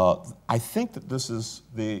 I think that this is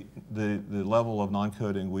the level of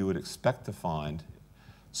non-coding we would expect to find.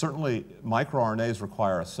 Certainly, microRNAs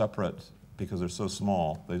require a separate, because they're so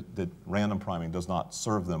small, that random priming does not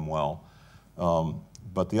serve them well.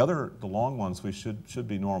 But the long ones, we should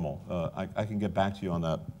be normal. I can get back to you on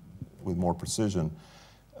that with more precision.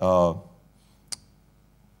 I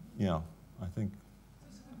think.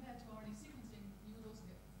 So compared to RNA sequencing, you would also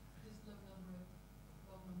get this low number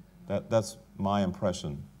of non-coding. That's my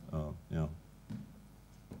impression.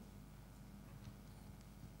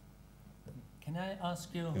 Can I ask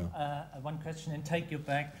you one question and take you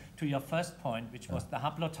back to your first point, which was the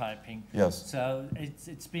haplotyping? Yes. So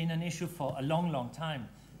it's been an issue for a long, long time.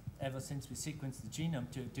 ever since we sequenced the genome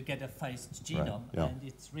to get a phased genome. Yeah. And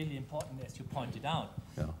it's really important, as you pointed out.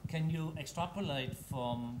 Yeah. Can you extrapolate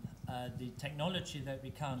from the technology that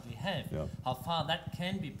we currently have, how far that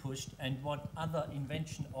can be pushed, and what other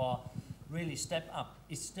invention or really step up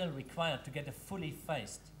is still required to get a fully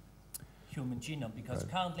phased human genome? Because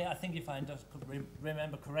currently, I think if I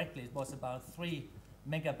remember correctly, it was about 3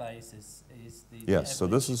 megabases is the yes. So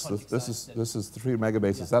this is 3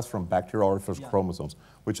 megabases. That's from bacterial artificial chromosomes,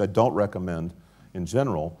 which I don't recommend in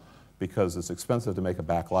general because it's expensive to make a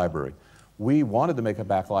back library. We wanted to make a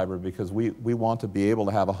back library because we want to be able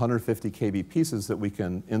to have 150 kb pieces that we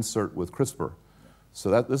can insert with CRISPR.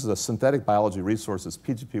 So this is a synthetic biology resource. It's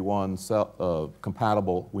PGP1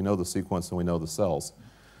 compatible. We know the sequence and we know the cells.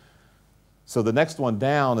 So the next one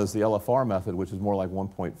down is the LFR method, which is more like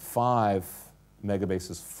 1.5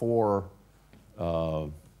 megabases for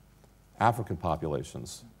African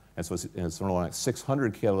populations. And so it's more like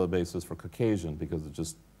 600 kilobases for Caucasian because of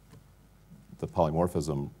just the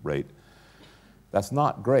polymorphism rate. That's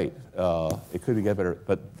not great. It could get better.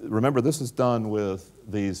 But remember, this is done with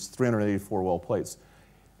these 384 well plates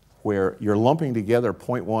where you're lumping together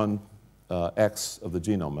 0.1 X of the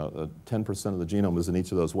genome. 10% of the genome is in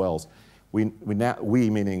each of those wells. We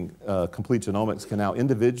meaning complete genomics, can now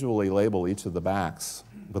individually label each of the backs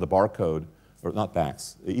with a barcode, or not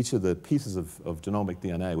backs, each of the pieces of genomic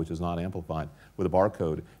DNA, which is not amplified, with a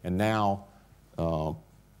barcode, and now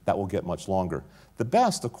that will get much longer. The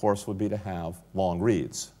best, of course, would be to have long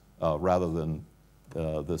reads rather than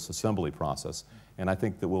this assembly process. And I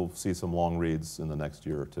think that we'll see some long reads in the next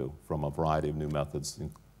year or two from a variety of new methods,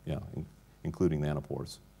 including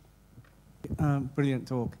nanopores. Brilliant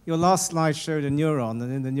talk. Your last slide showed a neuron,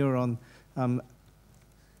 and in the neuron,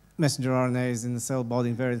 messenger RNA is in the cell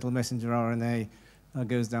body, very little messenger RNA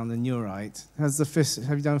goes down the neurite.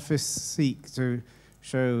 Have you done FIS-seq to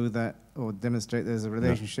show that, or demonstrate there's a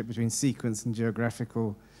relationship between sequence and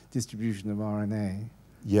geographical distribution of RNA?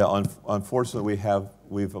 Yeah, unfortunately,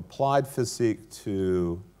 we've applied FIS-seq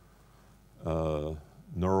to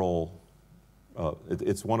neural.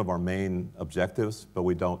 It's one of our main objectives, but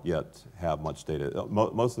we don't yet have much data.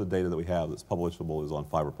 Most of the data that we have that's publishable is on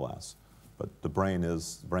fibroblasts, but the brain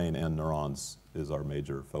and neurons is our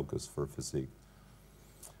major focus for FIS-seq.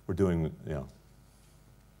 We're doing,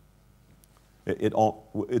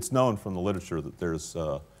 it's known from the literature that there's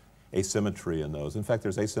asymmetry in those. In fact,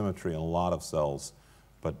 there's asymmetry in a lot of cells,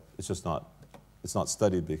 but it's just not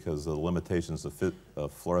studied because of the limitations of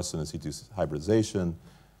fluorescent in situ hybridization,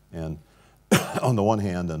 and on the one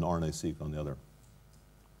hand, and RNA-seq on the other.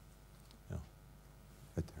 Yeah,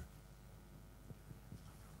 right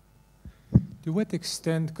there. To what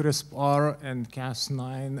extent CRISPR and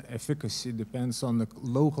Cas9 efficacy depends on the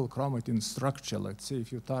local chromatin structure? Let's say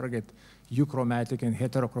if you target euchromatic and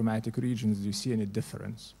heterochromatic regions, do you see any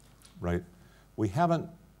difference? Right. We haven't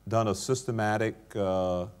done a systematic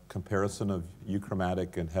comparison of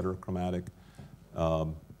euchromatic and heterochromatic,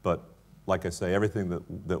 but like I say, everything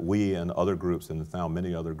that we and other groups, and now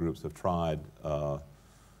many other groups have tried,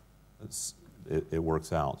 it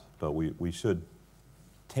works out. But we should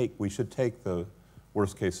take the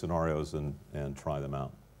worst case scenarios and try them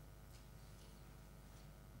out.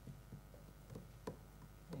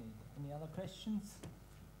 Any other questions?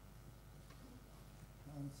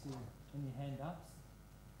 I don't see any hand ups.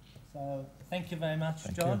 So thank you very much,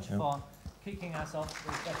 George, for kicking us off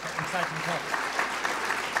with such an exciting talk.